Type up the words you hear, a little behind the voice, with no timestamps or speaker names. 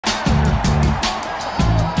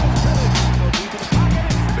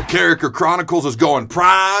Carriker Chronicles is going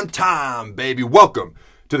prime time, baby. Welcome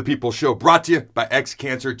to the People's Show, brought to you by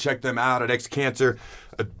XCancer. Check them out at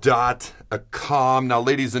xcancer.com. Now,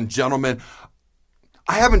 ladies and gentlemen,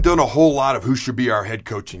 I haven't done a whole lot of who should be our head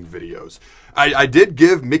coaching videos. I did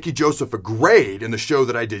give Mickey Joseph a grade in the show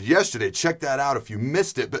that I did yesterday. Check that out if you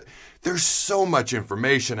missed it. But there's so much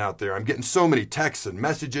information out there. I'm getting so many texts and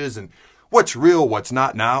messages and what's real, what's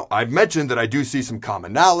not. Now, I've mentioned that I do see some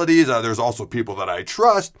commonalities. There's also people that I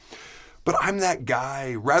trust. But I'm that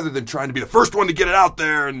guy, rather than trying to be the first one to get it out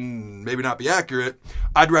there and maybe not be accurate,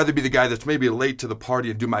 I'd rather be the guy that's maybe late to the party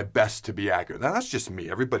and do my best to be accurate. Now, that's just me.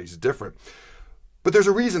 Everybody's different. But there's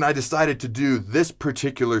a reason I decided to do this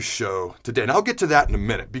particular show today. And I'll get to that in a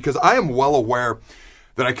minute, because I am well aware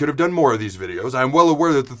that I could have done more of these videos. I'm well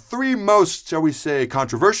aware that the three most, shall we say,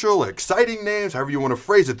 controversial, exciting names, however you want to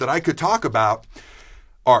phrase it, that I could talk about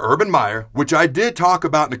are Urban Meyer, which I did talk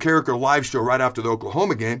about in the Carriker live show right after the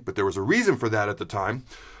Oklahoma game, but there was a reason for that at the time.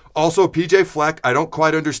 Also, PJ Fleck. I don't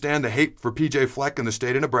quite understand the hate for PJ Fleck in the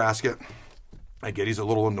state of Nebraska. I get he's a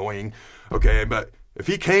little annoying, okay, but if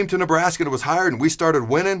he came to Nebraska and was hired and we started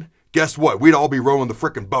winning, guess what? We'd all be rowing the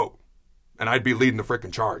frickin' boat. And I'd be leading the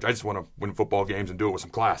frickin' charge. I just want to win football games and do it with some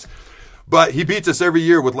class. But he beats us every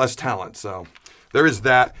year with less talent. So there is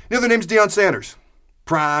that. The other name's Deion Sanders.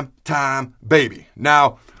 Prime time baby.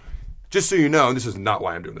 Now, just so you know, and this is not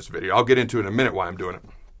why I'm doing this video. I'll get into it in a minute why I'm doing it.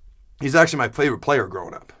 He's actually my favorite player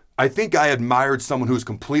growing up. I think I admired someone who was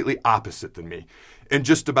completely opposite than me in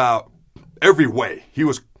just about every way.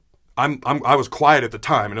 I was quiet at the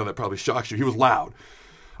time. I know that probably shocks you. He was loud.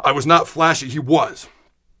 I was not flashy. He was.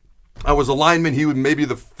 I was a lineman. He was maybe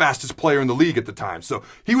the fastest player in the league at the time. So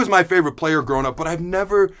he was my favorite player growing up, but I've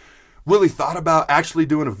never really thought about actually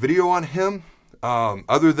doing a video on him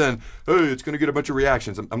other than, hey, it's going to get a bunch of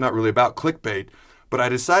reactions. I'm not really about clickbait, but I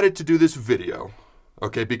decided to do this video,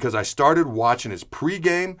 okay, because I started watching his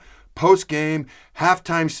pregame, post-game,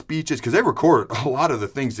 halftime speeches, because they record a lot of the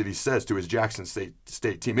things that he says to his Jackson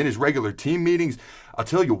State team. In his regular team meetings, I'll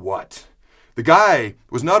tell you what, the guy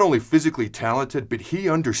was not only physically talented, but he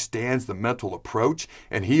understands the mental approach,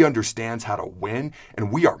 and he understands how to win,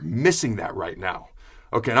 and we are missing that right now.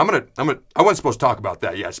 Okay, and I wasn't supposed to talk about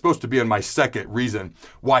that yet. It's supposed to be in my second reason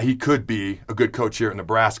why he could be a good coach here in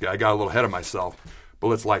Nebraska. I got a little ahead of myself. But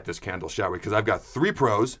let's light this candle, shall we? Because I've got three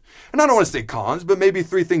pros, and I don't want to say cons, but maybe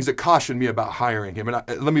three things that caution me about hiring him. And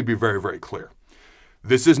let me be very, very clear.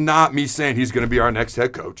 This is not me saying he's going to be our next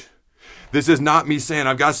head coach. This is not me saying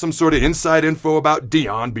I've got some sort of inside info about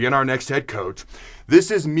Deion being our next head coach. This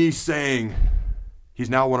is me saying he's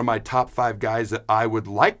now one of my top 5 guys that I would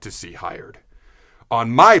like to see hired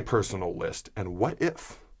on my personal list. And what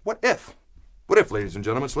if? What if? What if, ladies and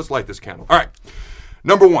gentlemen? So let's light this candle. All right.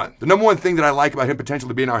 Number one, the number one thing that I like about him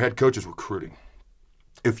potentially being our head coach is recruiting.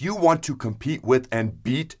 If you want to compete with and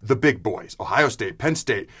beat the big boys, Ohio State, Penn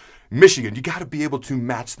State, Michigan, you got to be able to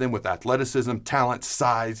match them with athleticism, talent,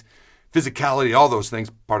 size, physicality, all those things.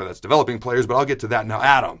 Part of that's developing players, but I'll get to that now.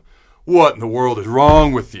 Adam, what in the world is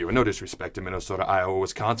wrong with you? And no disrespect to Minnesota, Iowa,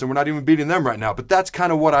 Wisconsin. We're not even beating them right now, but that's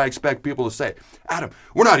kind of what I expect people to say. Adam,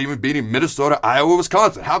 we're not even beating Minnesota, Iowa,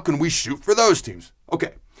 Wisconsin. How can we shoot for those teams?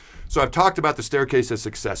 Okay. So I've talked about the staircase of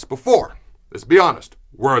success before. Let's be honest.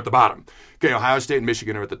 We're at the bottom. Okay, Ohio State and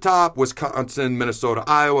Michigan are at the top. Wisconsin, Minnesota,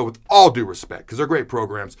 Iowa, with all due respect, because they're great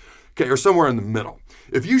programs, okay, are somewhere in the middle.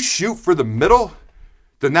 If you shoot for the middle,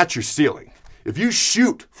 then that's your ceiling. If you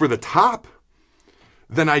shoot for the top,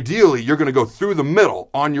 then ideally you're going to go through the middle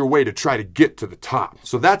on your way to try to get to the top.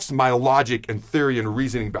 So that's my logic and theory and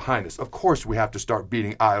reasoning behind this. Of course, we have to start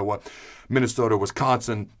beating Iowa, Minnesota,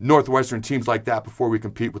 Wisconsin, Northwestern teams like that before we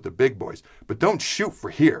compete with the big boys. But don't shoot for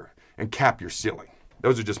here and cap your ceiling.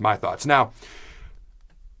 Those are just my thoughts. Now,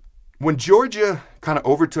 when Georgia kind of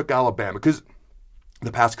overtook Alabama, because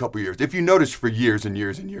the past couple of years, if you notice for years and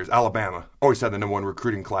years and years, Alabama always had the number one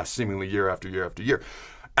recruiting class seemingly year after year after year.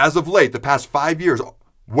 As of late, the past 5 years,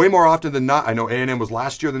 way more often than not, I know A&M was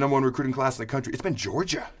last year the number one recruiting class in the country. It's been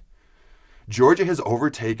Georgia. Georgia has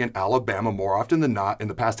overtaken Alabama more often than not in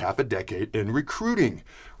the past half a decade in recruiting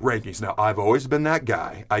rankings. Now, I've always been that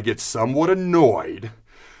guy. I get somewhat annoyed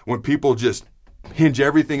when people just hinge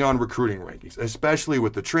everything on recruiting rankings, especially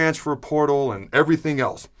with the transfer portal and everything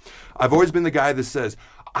else. I've always been the guy that says,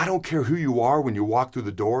 I don't care who you are when you walk through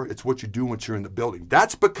the door. It's what you do once you're in the building.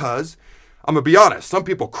 That's because I'm going to be honest, some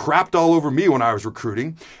people crapped all over me when I was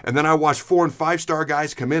recruiting, and then I watched 4- and 5-star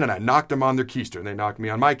guys come in and I knocked them on their keister, and they knocked me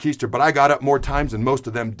on my keister, but I got up more times than most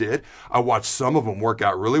of them did. I watched some of them work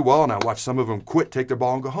out really well, and I watched some of them quit, take their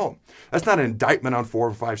ball, and go home. That's not an indictment on 4-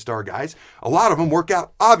 and 5-star guys. A lot of them work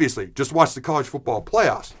out, obviously. Just watch the college football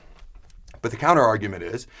playoffs. But the counter argument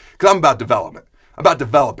is, because I'm about development, about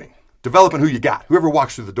developing who you got, whoever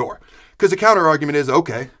walks through the door. Because the counter argument is,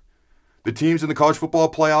 okay, the teams in the college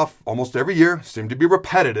football playoff almost every year seem to be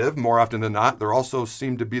repetitive more often than not. There also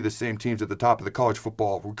seem to be the same teams at the top of the college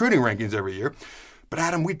football recruiting rankings every year. But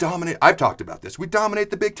Adam, we dominate. I've talked about this. We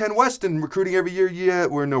dominate the Big Ten West in recruiting every year, yet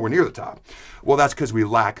we're nowhere near the top. Well, that's because we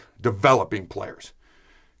lack developing players.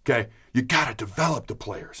 Okay? You got to develop the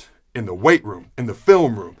players in the weight room, in the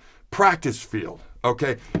film room, practice field.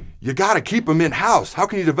 Okay? You got to keep them in-house. How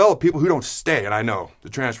can you develop people who don't stay? And I know the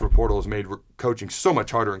transfer portal has made coaching so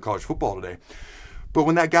much harder in college football today. But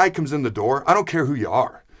when that guy comes in the door, I don't care who you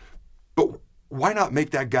are. But why not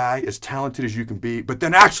make that guy as talented as you can be, but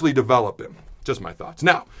then actually develop him? Just my thoughts.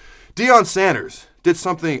 Now, Deion Sanders did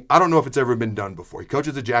something I don't know if it's ever been done before. He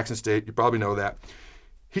coaches at Jackson State. You probably know that.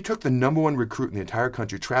 He took the #1 recruit in the entire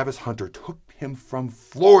country, Travis Hunter, took him from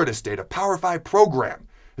Florida State, a Power 5 program.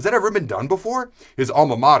 Has that ever been done before? His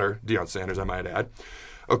alma mater, Deion Sanders, I might add.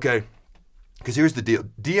 Okay, because here's the deal.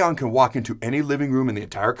 Deion can walk into any living room in the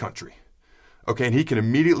entire country. Okay, and he can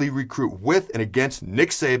immediately recruit with and against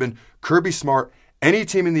Nick Saban, Kirby Smart, any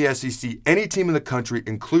team in the SEC, any team in the country,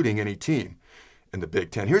 including any team in the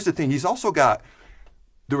Big Ten. Here's the thing. He's also got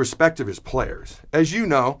the respect of his players. As you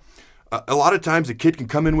know, a lot of times a kid can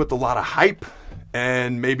come in with a lot of hype,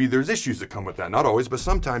 and maybe there's issues that come with that. Not always, but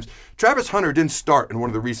sometimes. Travis Hunter didn't start in one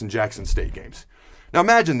of the recent Jackson State games. Now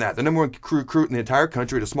imagine that, the #1 recruit in the entire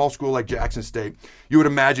country at a small school like Jackson State. You would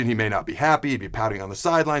imagine he may not be happy, he'd be pouting on the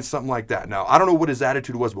sidelines, something like that. Now, I don't know what his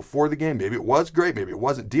attitude was before the game. Maybe it was great, maybe it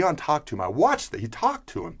wasn't. Deion talked to him. I watched that. He talked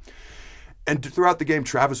to him. And throughout the game,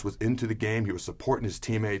 Travis was into the game. He was supporting his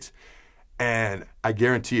teammates. And I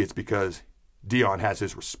guarantee it's because Deion has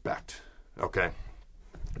his respect. Okay?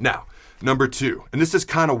 Now, number 2, and this is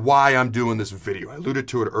kind of why I'm doing this video. I alluded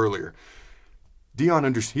to it earlier.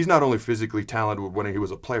 Deion, he's not only physically talented when he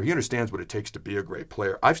was a player, he understands what it takes to be a great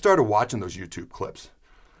player. I've started watching those YouTube clips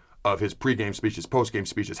of his pregame speeches, postgame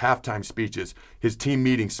speeches, halftime speeches, his team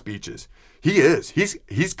meeting speeches.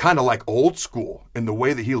 He's kind of like old school in the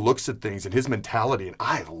way that he looks at things and his mentality, and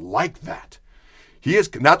I like that. He is.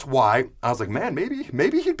 That's why I was like, man,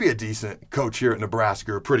 maybe he'd be a decent coach here at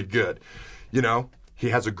Nebraska, or pretty good. You know, he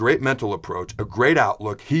has a great mental approach, a great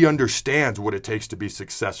outlook. He understands what it takes to be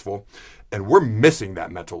successful, and we're missing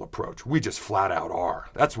that mental approach. We just flat out are.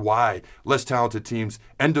 That's why less talented teams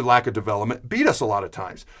and the lack of development beat us a lot of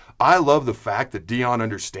times. I love the fact that Deion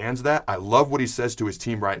understands that. I love what he says to his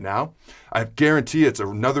team right now. I guarantee it's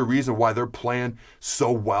another reason why they're playing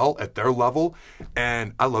so well at their level.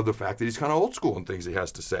 And I love the fact that he's kind of old school in things he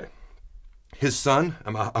has to say. His son,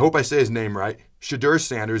 I hope I say his name right, Deion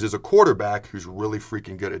Sanders, is a quarterback who's really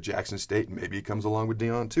freaking good at Jackson State, and maybe he comes along with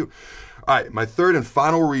Deion too. All right, my third and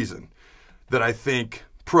final reason that I think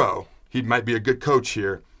he might be a good coach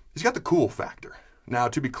here, he's got the cool factor. Now,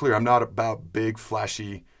 to be clear, I'm not about big,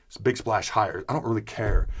 flashy, big splash hires. I don't really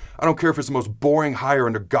care. I don't care if it's the most boring hire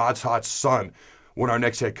under God's hot sun when our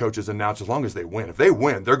next head coach is announced, as long as they win. If they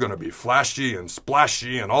win, they're going to be flashy and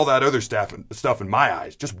splashy and all that other stuff in my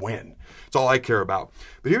eyes. Just win. That's all I care about.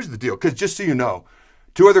 But here's the deal, because just so you know,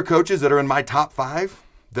 2 other coaches that are in my top 5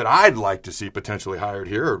 that I'd like to see potentially hired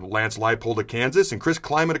here are Lance Leipold of Kansas and Chris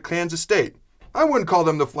Kleiman of Kansas State. I wouldn't call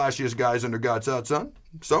them the flashiest guys under God's hot sun.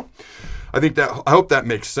 So I hope that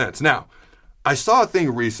makes sense. Now, I saw a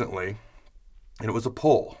thing recently, and it was a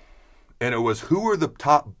poll, and it was who are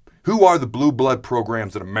the blue blood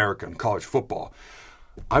programs in America in college football.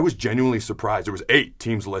 I was genuinely surprised. There was 8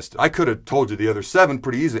 teams listed. I could have told you the other 7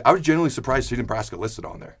 pretty easily. I was genuinely surprised to see Nebraska listed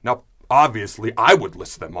on there. Now, obviously, I would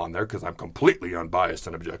list them on there because I'm completely unbiased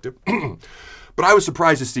and objective. But I was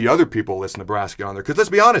surprised to see other people list Nebraska on there because, let's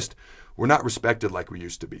be honest, we're not respected like we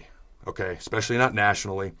used to be, okay? Especially not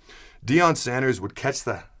nationally. Deion Sanders would catch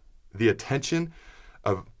the attention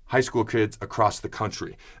of high school kids across the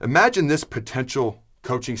country. Imagine this potential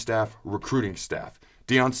coaching staff, recruiting staff.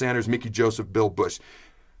 Deion Sanders, Mickey Joseph, Bill Bush.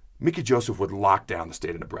 Mickey Joseph would lock down the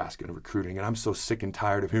state of Nebraska in recruiting, and I'm so sick and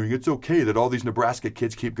tired of hearing it's okay that all these Nebraska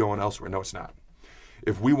kids keep going elsewhere. No, it's not.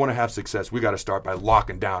 If we want to have success, we got to start by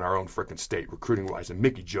locking down our own freaking state, recruiting-wise, and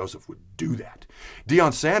Mickey Joseph would do that.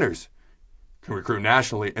 Deion Sanders can recruit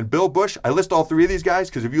nationally, and Bill Bush, I list all 3 of these guys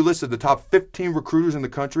because if you listed the top 15 recruiters in the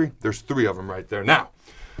country, there's 3 of them right there. Now,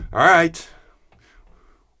 all right,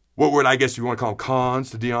 what would, I guess you want to call them,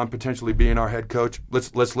 cons to Deion potentially being our head coach?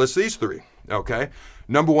 Let's list these 3, okay?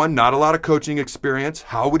 Number one, not a lot of coaching experience.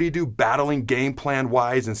 How would he do battling game plan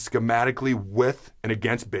wise and schematically with and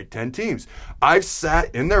against Big Ten teams? I've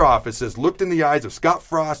sat in their offices, looked in the eyes of Scott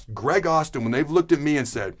Frost, Greg Austin, when they've looked at me and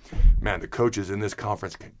said, man, the coaches in this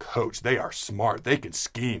conference can coach. They are smart. They can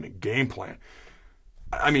scheme and game plan.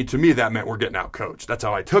 I mean, to me, that meant we're getting out coached. That's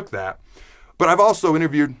how I took that. But I've also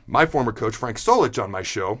interviewed my former coach, Frank Solich, on my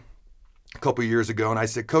show a couple years ago, and I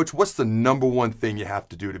said, Coach, what's the number one thing you have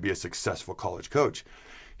to do to be a successful college coach?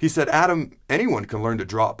 He said, Adam, anyone can learn to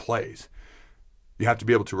draw up plays. You have to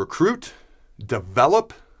be able to recruit,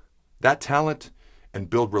 develop that talent, and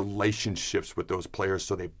build relationships with those players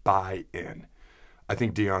so they buy in. I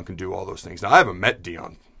think Deion can do all those things. Now, I haven't met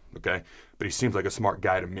Deion, okay, but he seems like a smart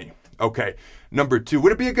guy to me. Okay, number two,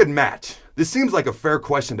 would it be a good match? This seems like a fair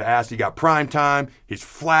question to ask. You got prime time, he's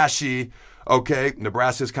flashy. Okay,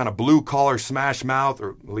 Nebraska's kind of blue-collar smash mouth,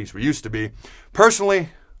 or at least we used to be. Personally,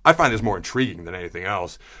 I find this more intriguing than anything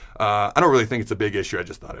else. I don't really think it's a big issue. I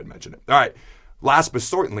just thought I'd mention it. All right, last but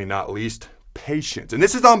certainly not least, patience. And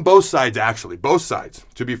this is on both sides, actually. Both sides,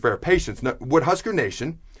 to be fair, patience. Now, would Husker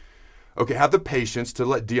Nation, okay, have the patience to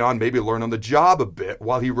let Deion maybe learn on the job a bit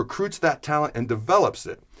while he recruits that talent and develops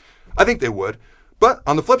it? I think they would. But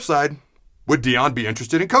on the flip side, would Deion be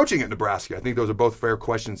interested in coaching at Nebraska? I think those are both fair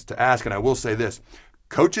questions to ask, and I will say this.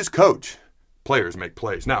 Coaches coach. Players make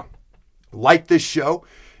plays. Now, like this show,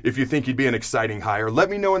 if you think he'd be an exciting hire, let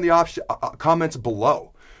me know in the comments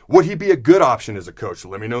below. Would he be a good option as a coach?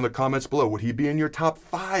 Let me know in the comments below. Would he be in your top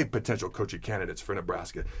 5 potential coaching candidates for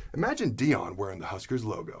Nebraska? Imagine Deion wearing the Huskers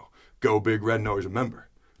logo. Go Big Red, and always remember,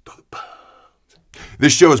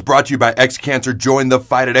 this show is brought to you by XCancer. Join the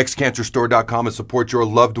fight at XCancerStore.com and support your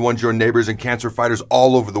loved ones, your neighbors, and cancer fighters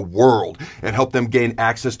all over the world and help them gain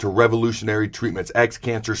access to revolutionary treatments.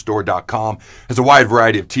 XCancerStore.com has a wide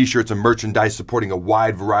variety of t-shirts and merchandise supporting a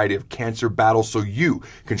wide variety of cancer battles so you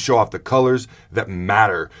can show off the colors that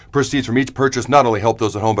matter. Proceeds from each purchase not only help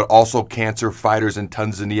those at home, but also cancer fighters in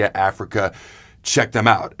Tanzania, Africa. Check them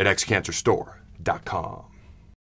out at XCancerStore.com.